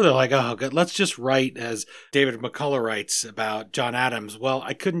Great War, they're like, oh, good, let's just write, as David McCullough writes about John Adams. Well,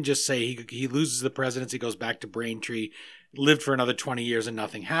 I couldn't just say he loses the presidency, goes back to Braintree, lived for another 20 years and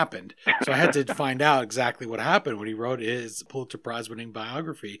nothing happened. So I had to find out exactly what happened when he wrote his Pulitzer Prize winning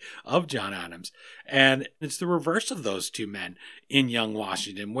biography of John Adams. And it's the reverse of those two men in young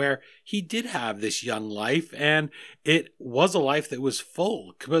Washington, where he did have this young life, and it was a life that was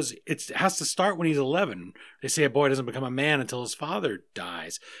full, because it has to start when he's 11. They say a boy doesn't become a man until his father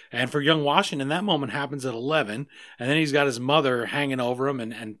dies. And for young Washington, that moment happens at 11. And then he's got his mother hanging over him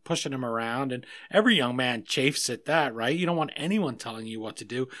and pushing him around. And every young man chafes at that, right? You don't want anyone telling you what to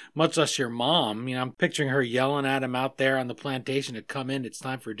do, much less your mom. You know, I'm picturing her yelling at him out there on the plantation to come in. It's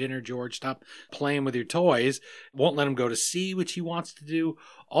time for dinner, George. Stop playing with your toys. Won't let him go to sea, which he wants to do.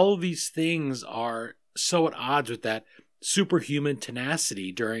 All of these things are so at odds with that superhuman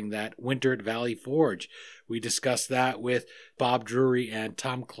tenacity during that winter at Valley Forge. We discussed that with Bob Drury and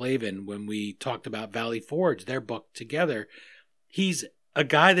Tom Clavin when we talked about Valley Forge, their book together. He's a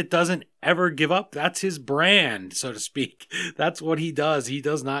guy that doesn't ever give up. That's his brand, so to speak. That's what he does. He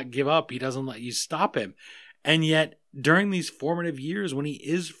does not give up. He doesn't let you stop him. And yet, during these formative years, when he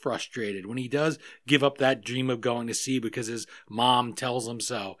is frustrated, when he does give up that dream of going to sea because his mom tells him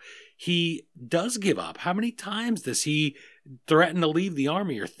so, he does give up. How many times does he threaten to leave the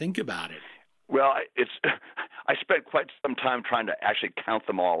Army or think about it? Well, I spent quite some time trying to actually count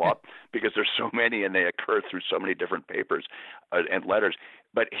them all up because there's so many and they occur through so many different papers and letters.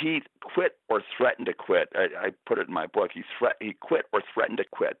 But he quit or threatened to quit. I put it in my book. He quit or threatened to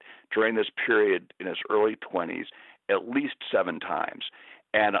quit during this period in his early 20s at least 7 times.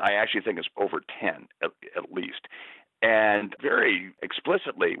 And I actually think it's over 10 at least. And very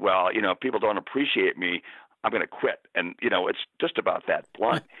explicitly, well, you know, if people don't appreciate me, I'm going to quit. And, you know, it's just about that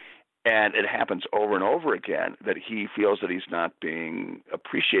blunt. And it happens over and over again that he feels that he's not being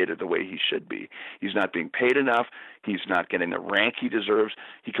appreciated the way he should be. He's not being paid enough. He's not getting the rank he deserves.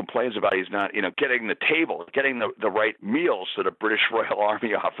 He complains about he's not, you know, getting the table, getting the right meals that a British Royal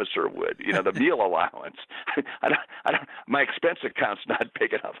Army officer would, you know, the meal allowance. My expense account's not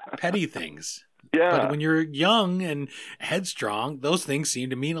big enough. Petty things. Yeah. But when you're young and headstrong, those things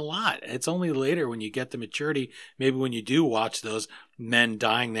seem to mean a lot. It's only later when you get to maturity, maybe when you do watch those men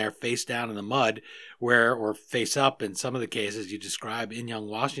dying there face down in the mud, or face up in some of the cases you describe in Young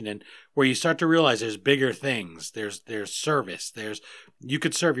Washington, where you start to realize there's bigger things. There's service. You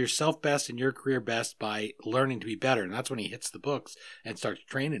could serve yourself best and your career best by learning to be better. And that's when he hits the books and starts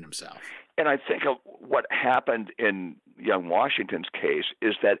training himself. And I think of what happened in Young Washington's case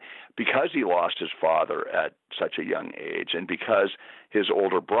is that because he lost his father at such a young age, and because his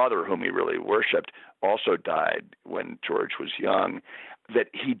older brother, whom he really worshipped, also died when George was young, that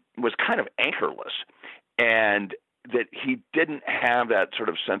he was kind of anchorless, and that he didn't have that sort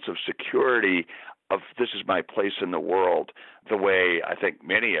of sense of security of this is my place in the world, the way I think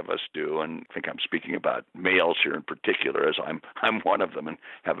many of us do, and I think I'm speaking about males here in particular, as I'm one of them and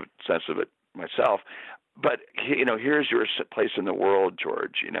have a sense of it myself. But you know, here's your place in the world,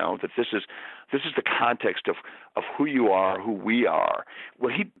 George. You know that this is the context of who you are, who we are.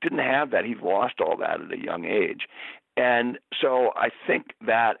 Well, he didn't have that. He lost all that at a young age. And so I think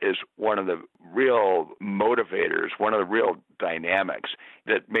that is one of the real motivators, one of the real dynamics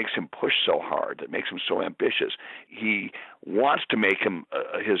that makes him push so hard, that makes him so ambitious. He wants to make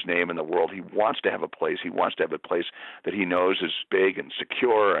his name in the world. He wants to have a place. He wants to have a place that he knows is big and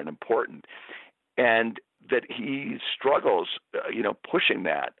secure and important. And that he struggles, pushing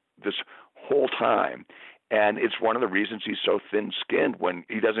that this whole time. And it's one of the reasons he's so thin-skinned when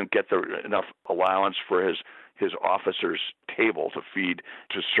he doesn't get enough allowance for his officer's table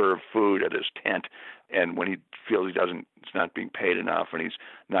to serve food at his tent, and when he feels he's not being paid enough, and he's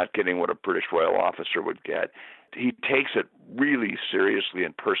not getting what a British Royal officer would get, he takes it really seriously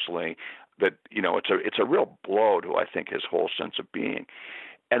and personally. That it's a real blow to, I think, his whole sense of being.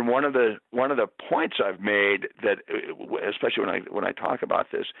 And one of the points I've made, that especially when I talk about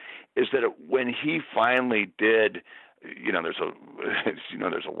this, is that when he finally did.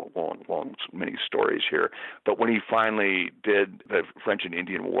 There's a long many stories here, but when he finally did, the French and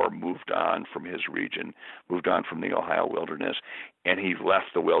Indian War moved on from his region, moved on from the Ohio wilderness, and he left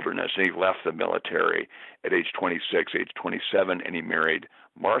the wilderness and he left the military at age 26, age 27, and he married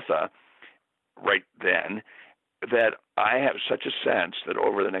Martha right then. That I have such a sense that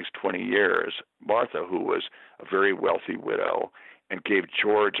over the next 20 years, Martha, who was a very wealthy widow, and gave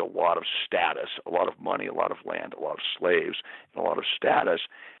George a lot of status, a lot of money, a lot of land, a lot of slaves, and a lot of status,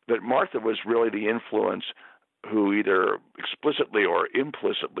 that Martha was really the influence who either explicitly or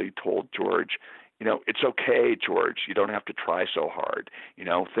implicitly told George, it's okay, George, you don't have to try so hard.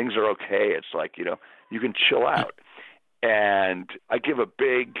 Things are okay. It's like, you can chill out. And I give a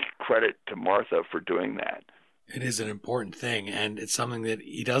big credit to Martha for doing that. It is an important thing, and it's something that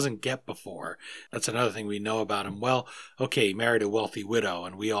he doesn't get before. That's another thing we know about him. Well, okay, he married a wealthy widow,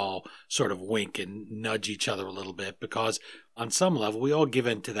 and we all sort of wink and nudge each other a little bit because on some level we all give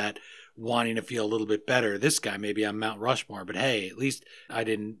in to that wanting to feel a little bit better. This guy may be on Mount Rushmore, but hey, at least I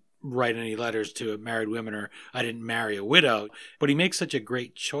didn't write any letters to married women, or I didn't marry a widow. But he makes such a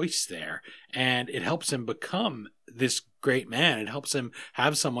great choice there, and it helps him become this great man. It helps him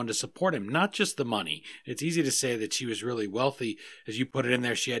have someone to support him, not just the money. It's easy to say that she was really wealthy. As you put it in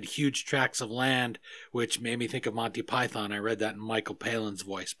there, she had huge tracts of land, which made me think of Monty Python. I read that in Michael Palin's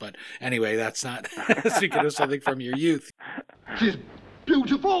voice. But anyway, that's not speaking of something from your youth. She's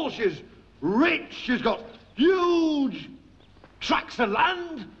beautiful, she's rich, she's got huge tracts of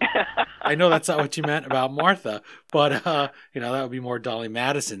land. I know that's not what you meant about Martha, but, that would be more Dolly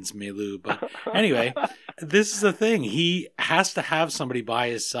Madison's Milieu. But anyway, this is the thing. He has to have somebody by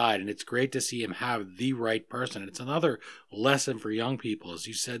his side, and it's great to see him have the right person. It's another lesson for young people. As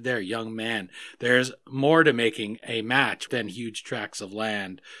you said there, young man, there's more to making a match than huge tracts of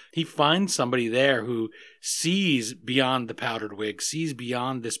land. He finds somebody there who sees beyond the powdered wig, sees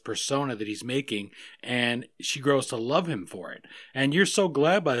beyond this persona that he's making, and she grows to love him for it. And you're so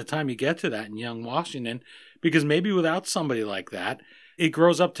glad by the time you get to that in young Washington, because maybe without somebody like that, it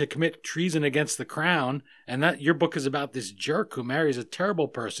grows up to commit treason against the crown. And that your book is about this jerk who marries a terrible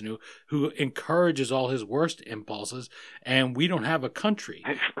person who encourages all his worst impulses. And we don't have a country.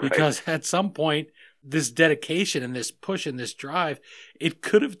 Right. Because at some point, this dedication and this push and this drive, it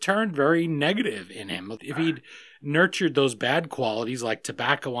could have turned very negative in him. If he'd nurtured those bad qualities like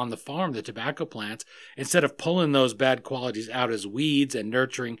tobacco on the farm, the tobacco plants, instead of pulling those bad qualities out as weeds and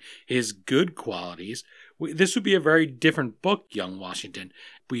nurturing his good qualities, this would be a very different book, Young Washington.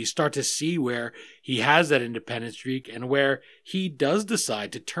 We start to see where he has that independent streak and where he does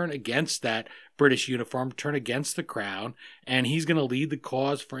decide to turn against that British uniform, turn against the crown, and he's going to lead the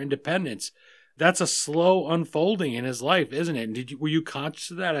cause for independence. That's a slow unfolding in his life, isn't it? And were you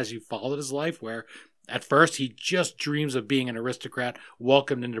conscious of that as you followed his life, where at first he just dreams of being an aristocrat,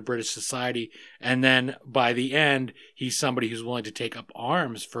 welcomed into British society, and then by the end, he's somebody who's willing to take up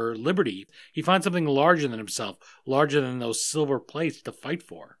arms for liberty. He finds something larger than himself, larger than those silver plates to fight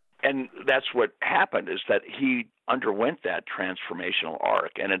for. And that's what happened, is that he underwent that transformational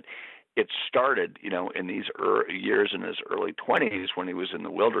arc. And it started, in these years in his early 20s when he was in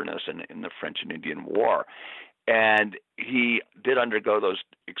the wilderness and in the French and Indian War. And he did undergo those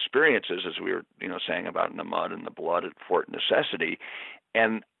experiences, as we were, saying about in the mud and the blood at Fort Necessity.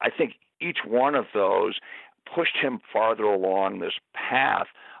 And I think each one of those pushed him farther along this path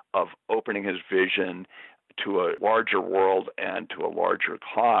of opening his vision to a larger world and to a larger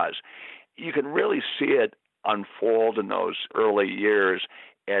cause. You can really see it unfold in those early years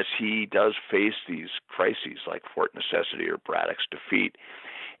as he does face these crises like Fort Necessity or Braddock's defeat.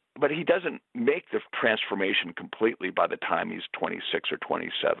 But he doesn't make the transformation completely by the time he's 26 or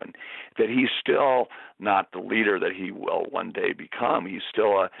 27, that he's still not the leader that he will one day become. He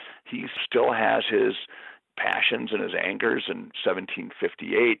still has his passions and his angers in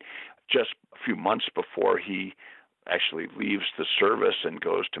 1758, just a few months before he actually leaves the service and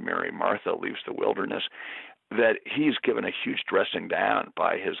goes to marry Martha, leaves the wilderness, that he's given a huge dressing down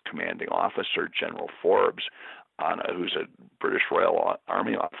by his commanding officer, General Forbes, who's a British Royal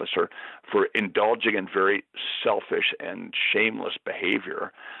Army officer, for indulging in very selfish and shameless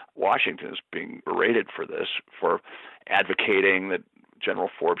behavior. Washington is being berated for this, for advocating that General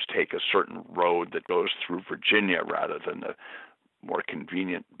Forbes take a certain road that goes through Virginia rather than the more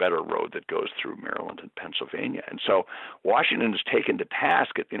convenient, better road that goes through Maryland and Pennsylvania. And so Washington is taken to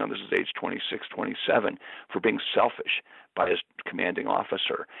task at, this is age 26, 27, for being selfish by his commanding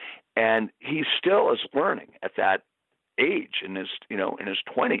officer. And he still is learning at that age in his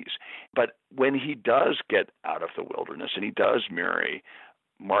 20s. But when he does get out of the wilderness and he does marry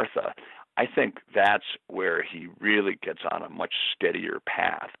Martha, I think that's where he really gets on a much steadier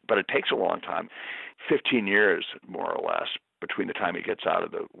path. But it takes a long time, 15 years more or less, between the time he gets out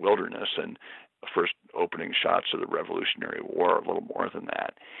of the wilderness and the first opening shots of the Revolutionary War, a little more than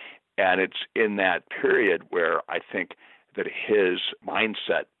that. And it's in that period where I think that his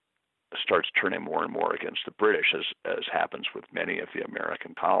mindset starts turning more and more against the British, as happens with many of the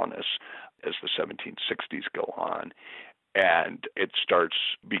American colonists as the 1760s go on. And it starts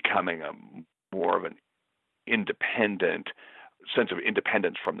becoming more of an independent sense of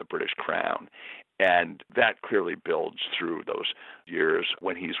independence from the British Crown. And that clearly builds through those years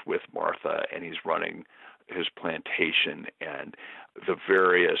when he's with Martha and he's running his plantation, and the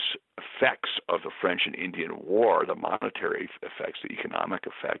various effects of the French and Indian War, the monetary effects, the economic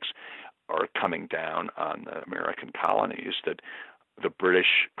effects, are coming down on the American colonies, that the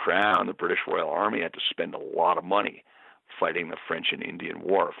British Crown, the British Royal Army, had to spend a lot of money fighting the French and Indian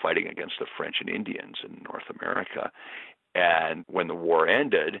War, fighting against the French and Indians in North America. And when the war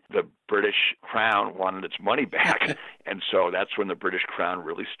ended, the British Crown wanted its money back. And so that's when the British Crown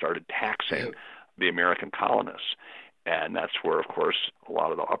really started taxing the American colonists. And that's where, of course, a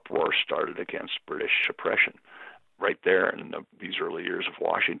lot of the uproar started against British oppression. Right there in these early years of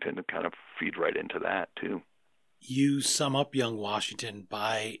Washington to kind of feed right into that, too. You sum up young Washington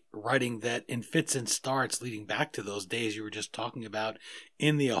by writing that in fits and starts leading back to those days you were just talking about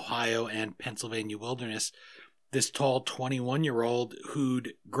in the Ohio and Pennsylvania wilderness, this tall 21-year-old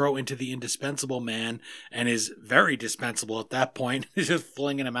who'd grow into the indispensable man and is very dispensable at that point. He's just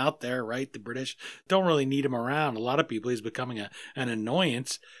flinging him out there, right? The British don't really need him around. A lot of people, he's becoming an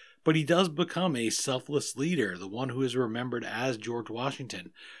annoyance, but he does become a selfless leader, the one who is remembered as George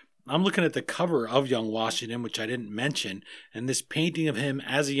Washington. I'm looking at the cover of Young Washington, which I didn't mention, and this painting of him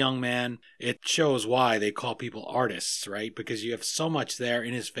as a young man, it shows why they call people artists, right? Because you have so much there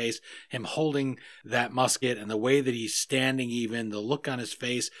in his face, him holding that musket and the way that he's standing even, the look on his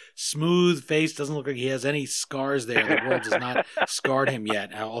face, smooth face, doesn't look like he has any scars there. The world has not scarred him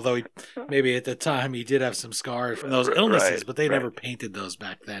yet, although maybe at the time he did have some scars from those illnesses, but they never painted those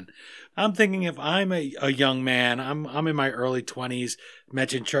back then. I'm thinking if I'm a young man, I'm in my early 20s,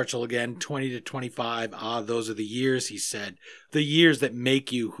 mentioned Churchill again, 20 to 25. Those are the years, he said, the years that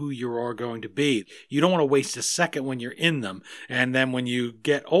make you who you are going to be. You don't want to waste a second when you're in them. And then when you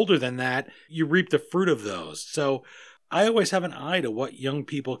get older than that, you reap the fruit of those. So I always have an eye to what young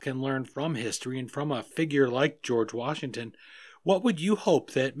people can learn from history and from a figure like George Washington. What would you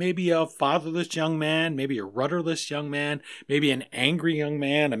hope that maybe a fatherless young man, maybe a rudderless young man, maybe an angry young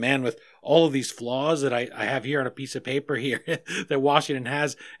man, a man with all of these flaws that I have here on a piece of paper here that Washington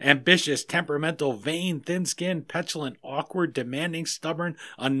has, ambitious, temperamental, vain, thin-skinned, petulant, awkward, demanding, stubborn,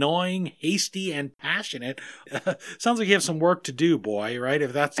 annoying, hasty, and passionate. Sounds like you have some work to do, boy, right?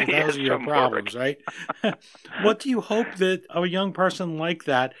 If those are your problems, right? What do you hope that a young person like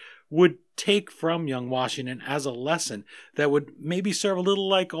that would take from young Washington as a lesson that would maybe serve a little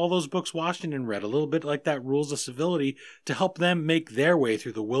like all those books Washington read, a little bit like that Rules of Civility, to help them make their way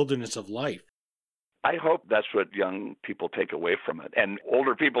through the wilderness of life? I hope that's what young people take away from it, and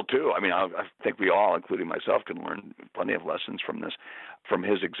older people too. I mean, I think we all, including myself, can learn plenty of lessons from this, from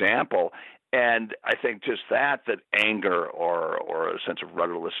his example. And I think just that anger or a sense of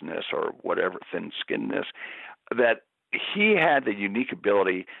rudderlessness or whatever, thin-skinnedness, that he had the unique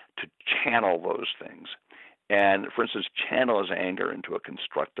ability to channel those things. And, for instance, channel his anger into a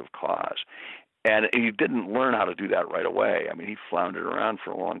constructive cause. And he didn't learn how to do that right away. I mean, he floundered around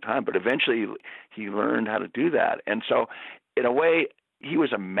for a long time, but eventually he learned how to do that. And so, in a way, he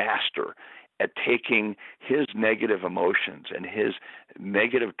was a master at taking his negative emotions and his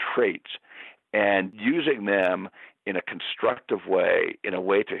negative traits and using them in a constructive way, in a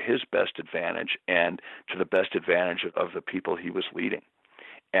way to his best advantage and to the best advantage of the people he was leading.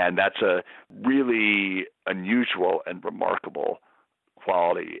 And that's a really unusual and remarkable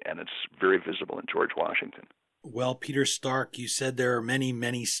quality, and it's very visible in George Washington. Well, Peter Stark, you said there are many,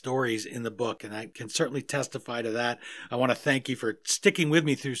 many stories in the book, and I can certainly testify to that. I want to thank you for sticking with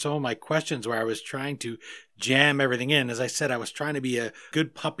me through some of my questions where I was trying to jam everything in. As I said, I was trying to be a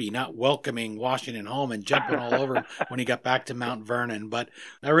good puppy, not welcoming Washington home and jumping all over him when he got back to Mount Vernon. But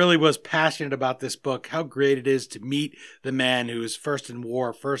I really was passionate about this book, how great it is to meet the man who is first in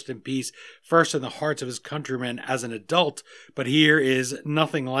war, first in peace, first in the hearts of his countrymen as an adult. But here is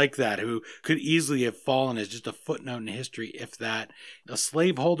nothing like that, who could easily have fallen as just a footnote in history, if that. A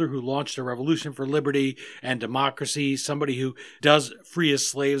slaveholder who launched a revolution for liberty and democracy, somebody who does free his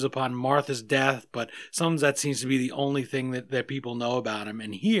slaves upon Martha's death, but sometimes that seems to be the only thing that people know about him.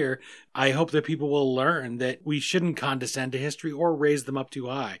 And here, I hope that people will learn that we shouldn't condescend to history or raise them up too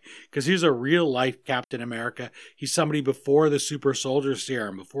high, because he's a real-life Captain America. He's somebody before the super soldier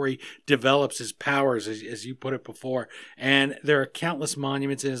serum, before he develops his powers, as you put it before. And there are countless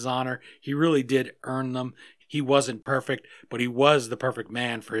monuments in his honor. He really did earn them. He wasn't perfect, but he was the perfect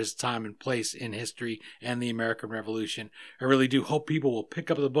man for his time and place in history and the American Revolution. I really do hope people will pick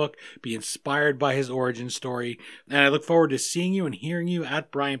up the book, be inspired by his origin story, and I look forward to seeing you and hearing you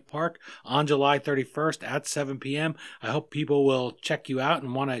at Bryant Park on July 31st at 7 p.m. I hope people will check you out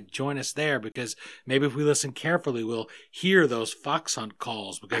and want to join us there, because maybe if we listen carefully, we'll hear those fox hunt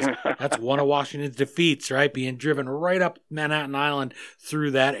calls, because that's one of Washington's defeats, right? Being driven right up Manhattan Island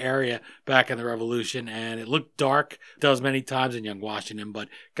through that area back in the Revolution, and it looked dark, does many times in Young Washington, but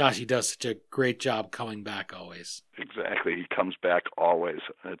gosh, he does such a great job coming back always. Exactly. He comes back always.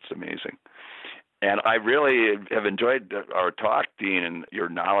 It's amazing. And I really have enjoyed our talk, Dean, and your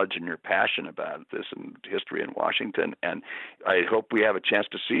knowledge and your passion about this and history in Washington. And I hope we have a chance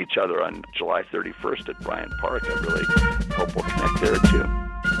to see each other on July 31st at Bryant Park. I really hope we'll connect there, too.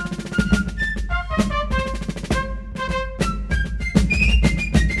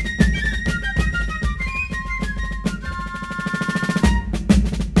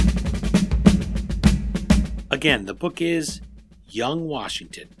 Again, the book is Young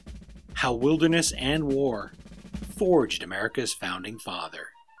Washington: How Wilderness and War Forged America's Founding Father.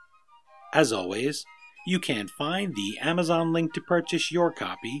 As always, you can find the Amazon link to purchase your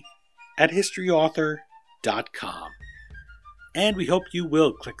copy at historyauthor.com. And we hope you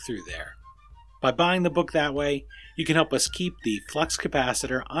will click through there. By buying the book that way, you can help us keep the flux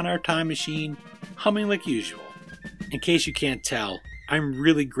capacitor on our time machine humming like usual. In case you can't tell, I'm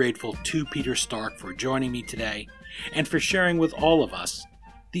really grateful to Peter Stark for joining me today and for sharing with all of us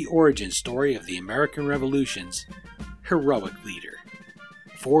the origin story of the American Revolution's heroic leader,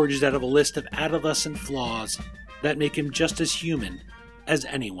 forged out of a list of adolescent flaws that make him just as human as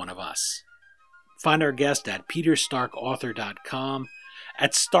any one of us. Find our guest at peterstarkauthor.com,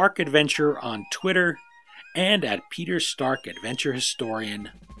 at Stark Adventure on Twitter, and at Peter Stark Adventure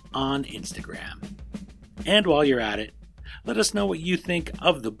Historian on Instagram. And while you're at it, let us know what you think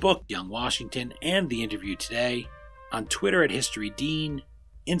of the book Young Washington and the interview today on Twitter at HistoryDean,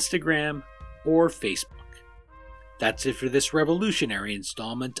 Instagram, or Facebook. That's it for this revolutionary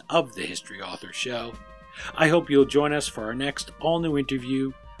installment of the History Author Show. I hope you'll join us for our next all-new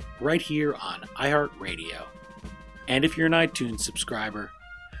interview right here on iHeartRadio. And if you're an iTunes subscriber,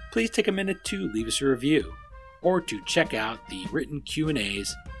 please take a minute to leave us a review or to check out the written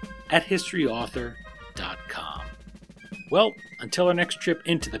Q&As at historyauthor.com. Well, until our next trip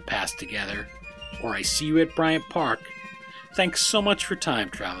into the past together, or I see you at Bryant Park, thanks so much for time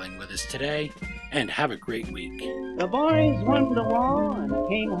traveling with us today, and have a great week. The boys won the war and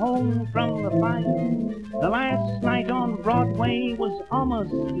came home from the fight. The last night on Broadway was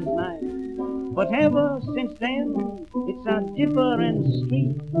almost as nice. But ever since then, it's a different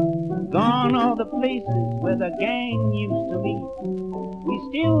street. Gone are the places where the gang used to meet. We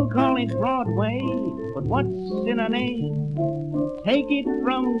still call it Broadway, but what's in a name? Take it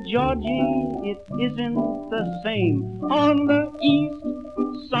from Georgie, it isn't the same. On the east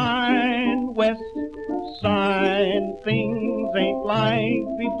side, west side, things ain't like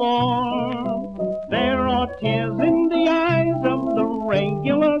before. There are tears in the eyes of the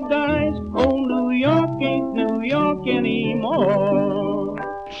regular guys. Oh, New York ain't New York anymore.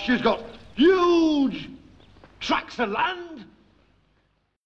 She's got huge tracts of land.